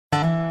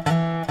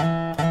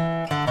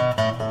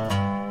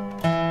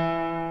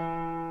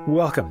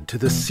Welcome to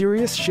the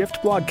Serious Shift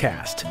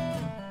blogcast.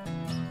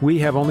 We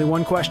have only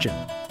one question.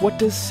 What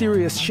does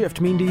Serious Shift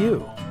mean to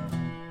you?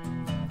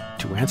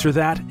 To answer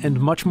that and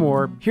much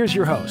more, here's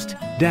your host,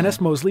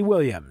 Dennis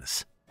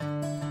Mosley-Williams.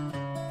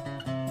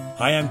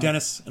 Hi, I'm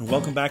Dennis, and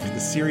welcome back to the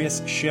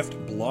Serious Shift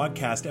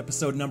blogcast,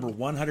 episode number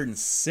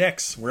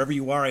 106. Wherever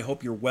you are, I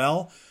hope you're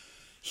well.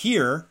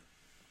 Here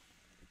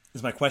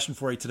is my question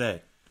for you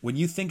today. When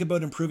you think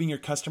about improving your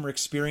customer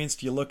experience,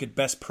 do you look at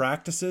best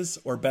practices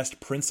or best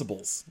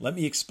principles? Let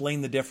me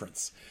explain the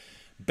difference.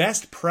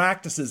 Best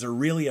practices are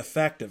really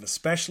effective,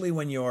 especially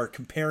when you're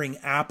comparing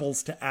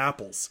apples to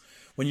apples.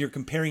 When you're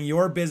comparing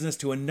your business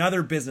to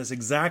another business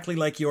exactly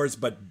like yours,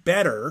 but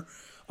better.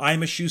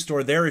 I'm a shoe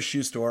store, they're a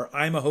shoe store.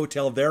 I'm a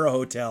hotel, they're a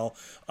hotel.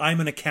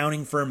 I'm an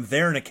accounting firm,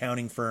 they're an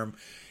accounting firm.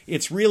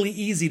 It's really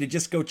easy to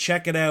just go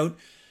check it out,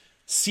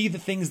 see the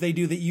things they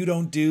do that you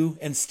don't do,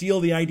 and steal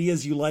the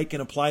ideas you like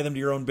and apply them to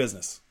your own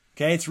business.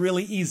 Okay, it's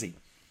really easy.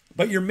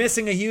 But you're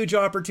missing a huge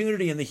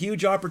opportunity, and the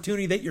huge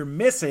opportunity that you're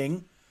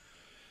missing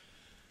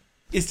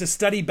is to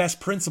study best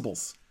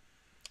principles.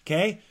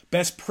 Okay,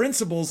 best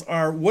principles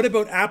are, what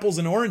about apples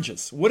and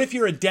oranges? What if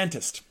you're a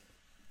dentist?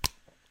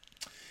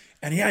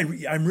 And yeah,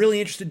 I'm really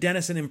interested,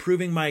 Dennis, in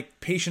improving my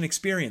patient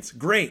experience.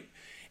 Great.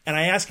 And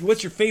I ask you,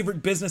 what's your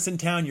favorite business in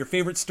town, your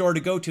favorite store to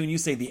go to? And you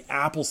say, the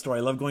Apple Store. I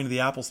love going to the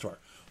Apple Store.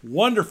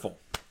 Wonderful.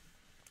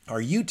 Are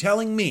you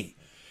telling me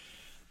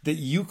that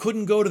you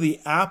couldn't go to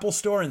the Apple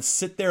Store and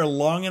sit there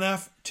long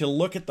enough to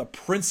look at the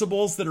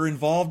principles that are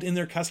involved in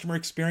their customer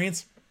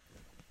experience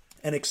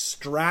and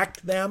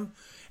extract them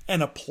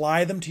and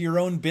apply them to your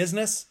own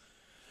business?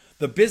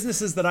 The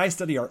businesses that I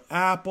study are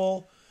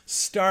Apple,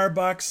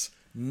 Starbucks,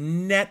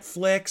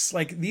 Netflix.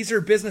 Like, these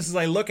are businesses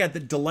I look at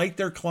that delight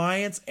their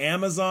clients,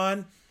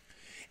 Amazon,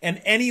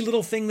 and any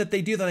little thing that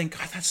they do that I think,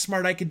 God, that's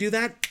smart, I could do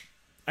that.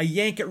 I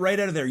yank it right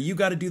out of there. You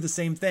got to do the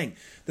same thing.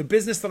 The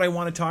business that I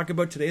want to talk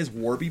about today is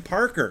Warby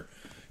Parker,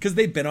 because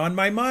they've been on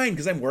my mind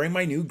because I'm wearing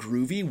my new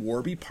groovy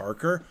Warby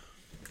Parker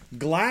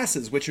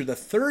glasses, which are the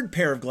third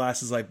pair of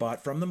glasses I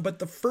bought from them, but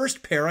the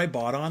first pair I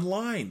bought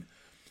online.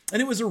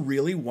 And it was a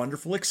really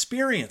wonderful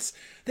experience.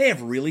 They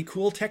have really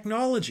cool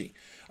technology.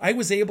 I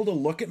was able to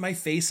look at my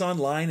face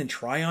online and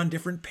try on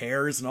different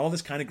pairs and all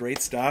this kind of great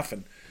stuff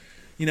and,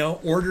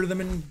 order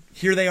them, and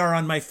here they are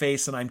on my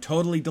face, and I'm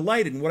totally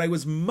delighted. And what I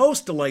was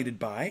most delighted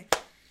by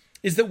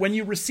is that when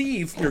you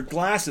receive your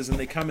glasses and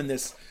they come in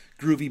this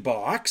groovy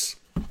box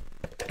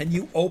and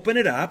you open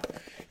it up,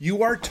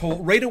 you are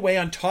told right away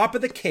on top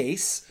of the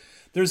case,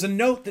 there's a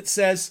note that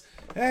says,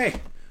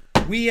 hey,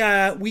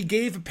 we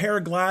gave a pair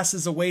of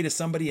glasses away to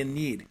somebody in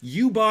need.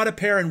 You bought a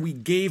pair and we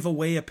gave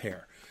away a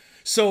pair.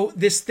 So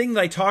this thing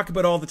that I talk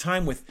about all the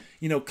time with,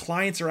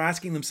 clients are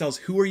asking themselves,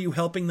 who are you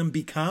helping them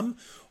become?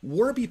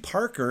 Warby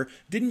Parker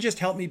didn't just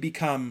help me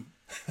become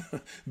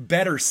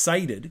better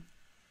sighted,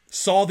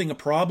 solving a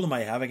problem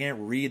I have. I can't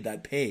read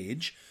that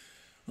page.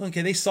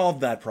 Okay, they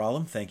solved that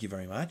problem. Thank you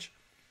very much.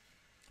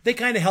 They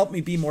kind of helped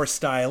me be more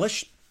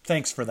stylish.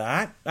 Thanks for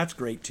that. That's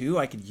great too.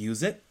 I could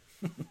use it.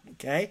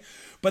 Okay.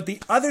 But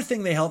the other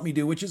thing they helped me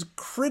do, which is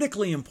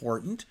critically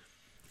important,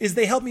 is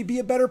they helped me be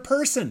a better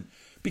person.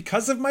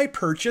 Because of my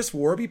purchase,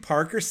 Warby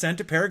Parker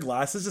sent a pair of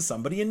glasses to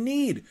somebody in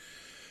need.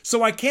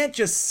 So I can't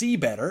just see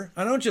better.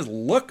 I don't just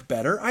look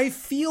better. I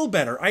feel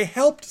better. I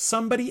helped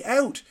somebody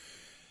out.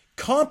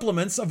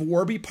 Compliments of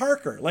Warby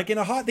Parker. Like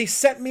they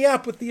set me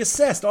up with the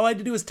assist. All I had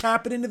to do was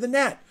tap it into the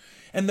net.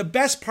 And the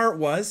best part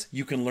was,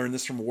 you can learn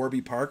this from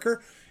Warby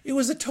Parker, it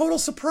was a total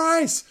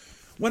surprise.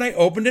 When I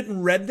opened it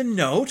and read the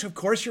note, of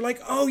course, you're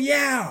like, oh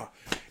yeah,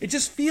 it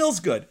just feels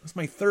good. It's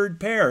my third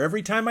pair.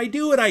 Every time I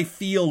do it, I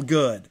feel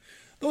good.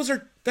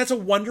 That's a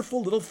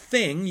wonderful little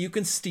thing you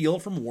can steal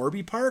from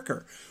Warby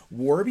Parker.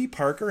 Warby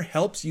Parker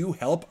helps you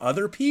help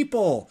other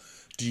people.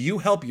 Do you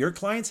help your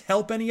clients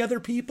help any other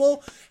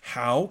people?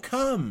 How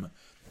come?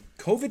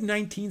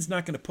 COVID-19 is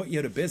not going to put you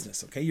out of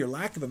business, okay? Your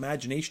lack of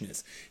imagination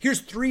is. Here's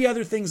 3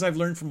 other things I've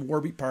learned from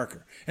Warby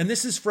Parker. And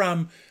this is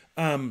from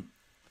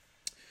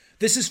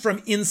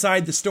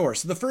inside the store.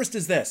 So the first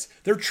is this.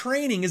 Their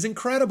training is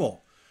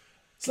incredible.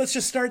 So let's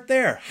just start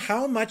there.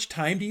 How much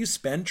time do you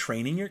spend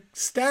training your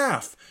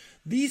staff?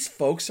 These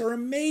folks are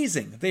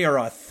amazing. They are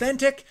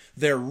authentic.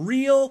 They're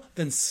real.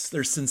 They're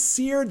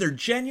sincere. They're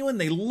genuine.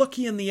 They look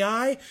you in the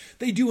eye.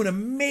 They do an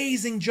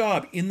amazing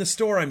job in the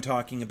store I'm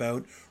talking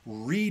about,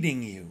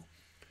 reading you.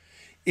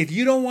 If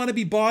you don't want to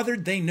be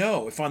bothered, they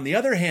know. If on the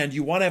other hand,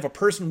 you want to have a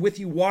person with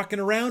you walking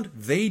around,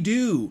 they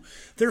do.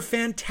 They're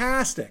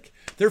fantastic.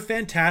 They're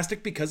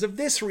fantastic because of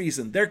this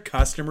reason. They're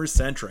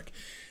customer-centric.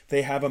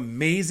 They have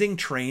amazing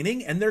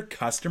training and they're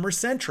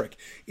customer-centric.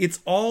 It's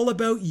all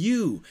about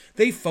you.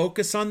 They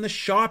focus on the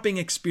shopping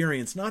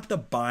experience, not the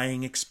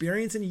buying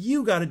experience, and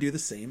you got to do the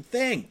same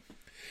thing.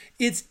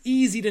 It's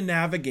easy to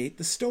navigate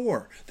the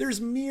store.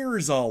 There's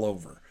mirrors all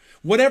over.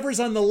 Whatever's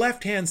on the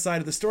left-hand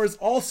side of the store is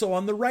also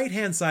on the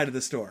right-hand side of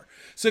the store.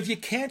 So if you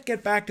can't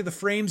get back to the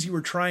frames you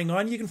were trying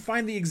on, you can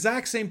find the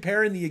exact same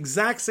pair in the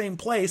exact same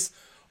place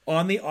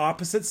on the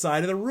opposite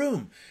side of the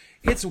room.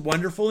 It's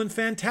wonderful and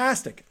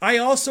fantastic. I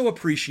also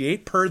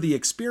appreciate, per the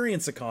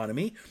experience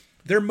economy,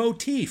 their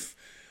motif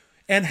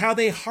and how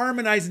they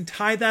harmonize and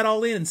tie that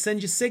all in and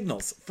send you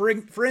signals.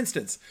 For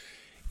instance,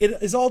 it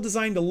is all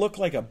designed to look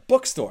like a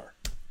bookstore.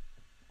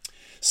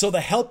 So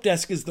the help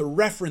desk is the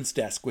reference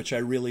desk, which I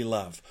really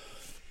love.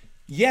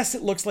 Yes,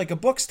 it looks like a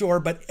bookstore,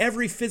 but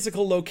every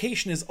physical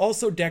location is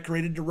also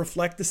decorated to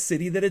reflect the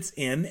city that it's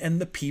in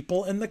and the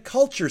people and the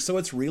culture. So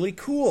it's really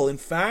cool. In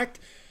fact,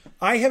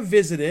 I have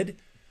visited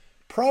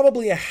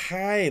probably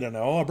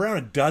around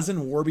a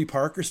dozen Warby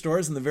Parker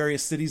stores in the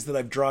various cities that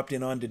I've dropped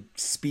in on to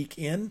speak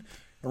in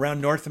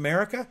around North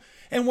America.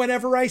 And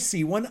whenever I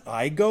see one,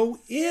 I go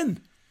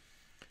in.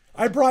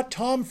 I brought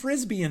Tom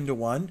Frisbee into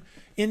one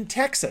in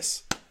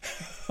Texas.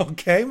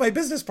 Okay, my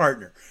business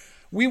partner.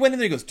 We went in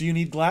there, he goes, "Do you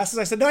need glasses?"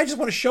 I said, "No, I just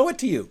want to show it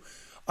to you."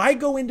 I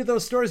go into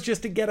those stores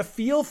just to get a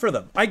feel for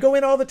them. I go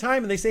in all the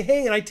time and they say,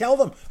 "Hey," and I tell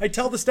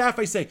the staff,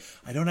 I say,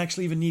 "I don't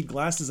actually even need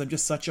glasses. I'm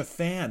just such a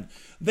fan."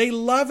 They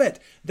love it.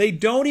 They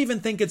don't even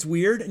think it's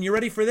weird. And you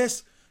ready for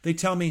this? They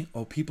tell me,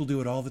 "Oh, people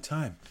do it all the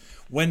time."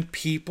 When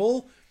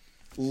people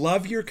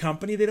love your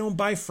company, they don't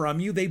buy from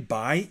you, they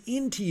buy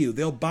into you.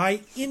 They'll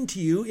buy into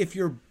you if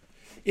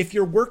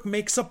your work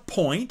makes a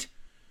point,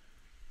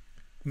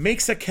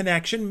 makes a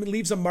connection,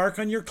 leaves a mark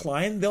on your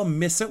client, they'll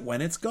miss it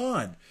when it's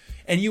gone.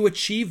 And you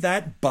achieve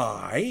that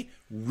by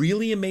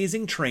really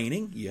amazing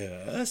training,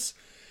 yes,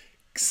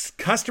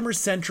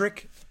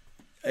 customer-centric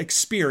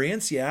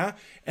experience, yeah.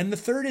 And the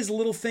third is a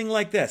little thing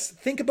like this.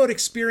 Think about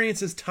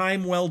experience as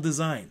time well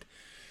designed.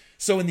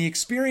 So in the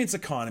experience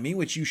economy,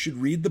 which you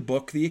should read the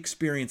book, The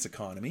Experience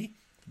Economy,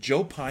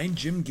 Joe Pine,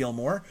 Jim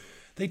Gilmore,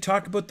 they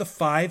talk about the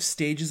 5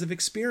 stages of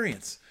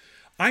experience.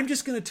 I'm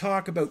just going to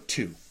talk about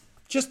 2,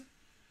 just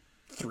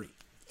three.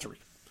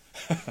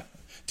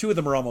 2 of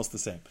them are almost the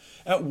same.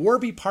 At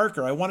Warby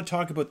Parker, I want to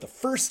talk about the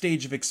first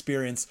stage of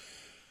experience,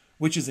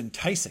 which is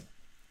enticing.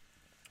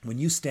 When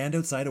you stand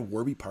outside a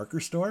Warby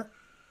Parker store,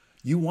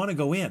 you want to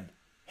go in.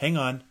 Hang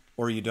on,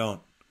 or you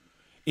don't.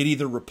 It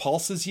either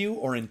repulses you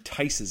or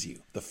entices you.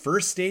 The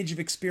first stage of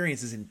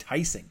experience is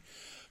enticing.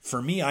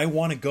 For me, I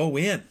want to go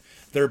in.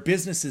 Their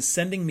business is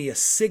sending me a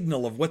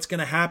signal of what's going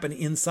to happen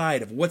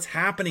inside, of what's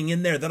happening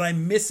in there that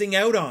I'm missing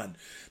out on.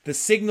 The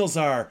signals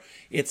are,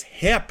 it's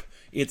hip,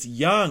 it's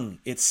young,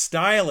 it's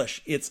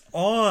stylish, it's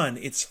on,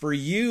 it's for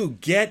you.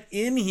 Get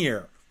in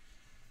here.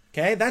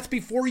 Okay, that's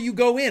before you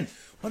go in.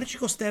 Why don't you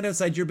go stand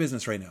outside your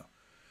business right now?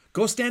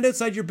 Go stand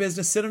outside your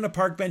business, sit on a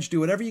park bench, do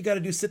whatever you got to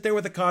do, sit there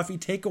with a coffee,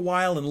 take a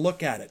while and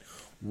look at it.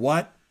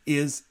 What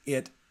is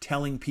it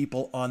telling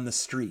people on the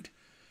street?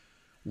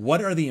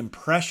 What are the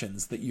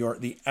impressions that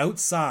the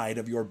outside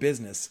of your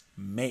business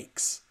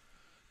makes?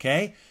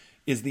 Okay?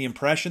 Is the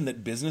impression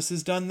that business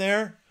is done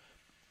there?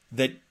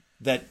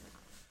 That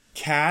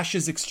cash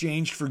is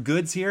exchanged for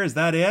goods here? Is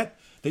that it?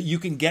 That you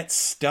can get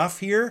stuff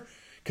here?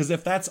 Because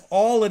if that's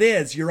all it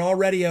is, you're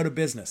already out of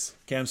business.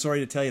 Okay, I'm sorry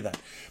to tell you that.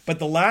 But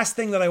the last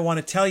thing that I want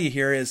to tell you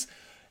here is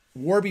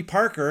Warby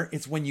Parker,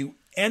 it's when you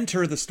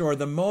enter the store.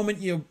 The moment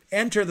you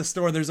enter the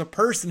store, there's a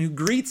person who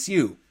greets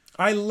you.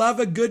 I love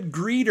a good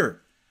greeter.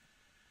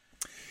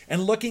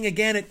 And looking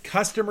again at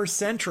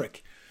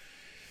customer-centric,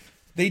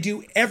 they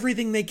do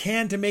everything they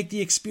can to make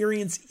the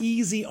experience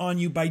easy on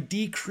you by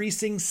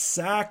decreasing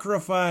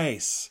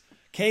sacrifice.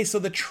 Okay, so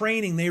the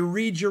training, they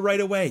read you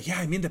right away. Yeah,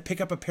 I'm in to pick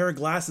up a pair of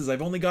glasses.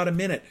 I've only got a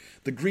minute.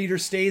 The greeter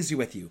stays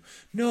with you.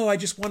 No, I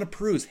just want to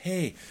peruse.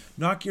 Hey,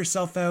 knock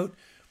yourself out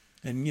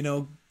and,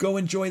 go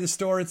enjoy the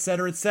store,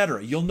 etc.,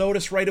 etc. You'll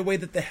notice right away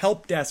that the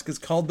help desk is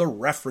called the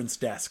reference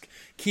desk,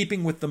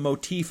 keeping with the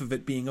motif of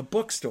it being a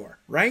bookstore,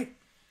 right?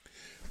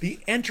 The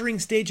entering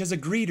stage has a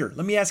greeter.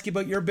 Let me ask you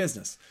about your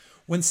business.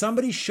 When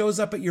somebody shows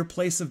up at your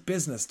place of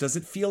business, does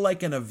it feel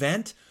like an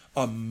event,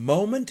 a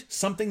moment,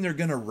 something they're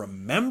going to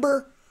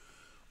remember?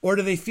 Or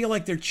do they feel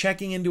like they're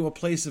checking into a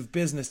place of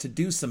business to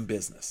do some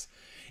business?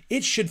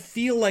 It should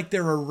feel like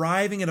they're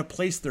arriving at a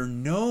place they're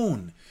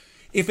known.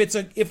 If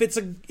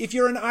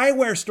you're an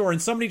eyewear store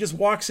and somebody just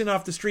walks in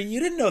off the street, you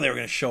didn't know they were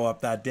going to show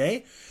up that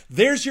day.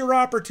 There's your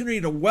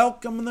opportunity to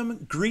welcome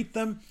them, greet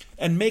them,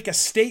 and make a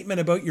statement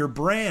about your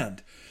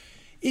brand.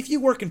 If you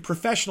work in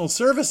professional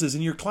services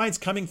and your client's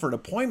coming for an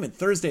appointment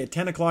Thursday at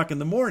 10 o'clock in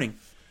the morning,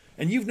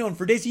 and you've known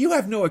for days, you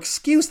have no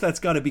excuse that's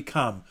got to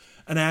become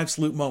an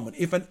absolute moment.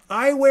 If an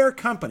eyewear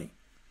company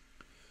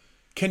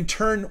can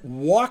turn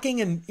walking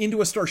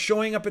into a store,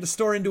 showing up at a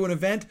store into an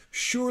event,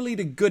 surely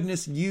to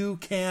goodness you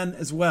can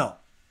as well.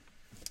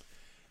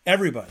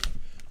 Everybody,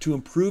 to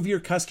improve your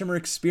customer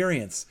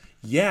experience,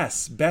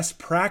 yes, best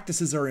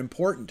practices are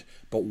important,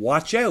 but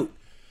watch out.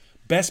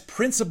 Best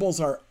principles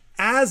are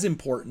as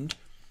important,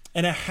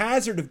 and a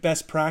hazard of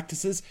best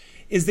practices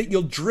is that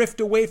you'll drift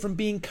away from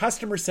being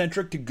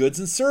customer-centric to goods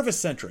and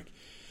service-centric.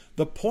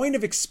 The point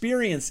of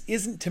experience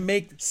isn't to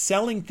make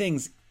selling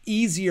things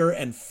easier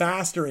and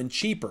faster and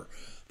cheaper.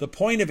 The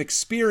point of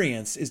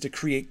experience is to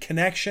create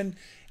connection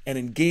and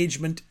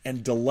engagement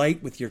and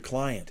delight with your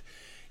client.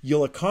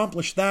 You'll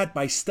accomplish that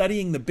by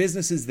studying the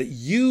businesses that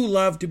you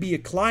love to be a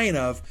client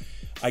of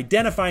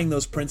identifying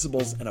those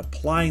principles and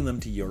applying them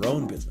to your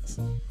own business.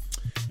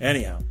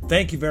 Anyhow,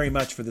 thank you very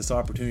much for this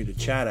opportunity to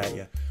chat at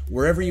you.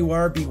 Wherever you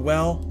are, be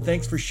well.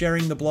 Thanks for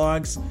sharing the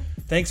blogs.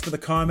 Thanks for the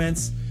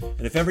comments.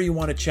 And if ever you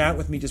want to chat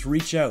with me, just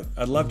reach out.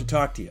 I'd love to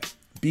talk to you.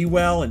 Be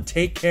well and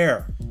take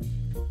care.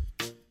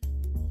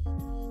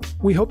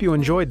 We hope you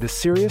enjoyed the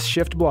Serious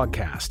Shift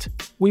blogcast.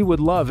 We would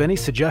love any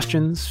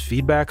suggestions,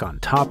 feedback on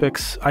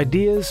topics,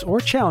 ideas, or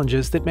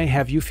challenges that may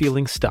have you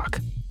feeling stuck.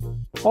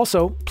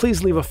 Also,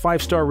 please leave a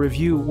 5-star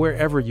review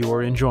wherever you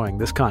are enjoying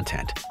this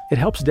content. It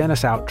helps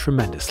Dennis out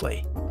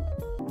tremendously.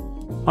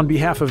 On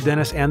behalf of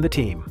Dennis and the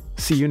team,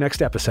 see you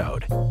next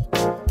episode.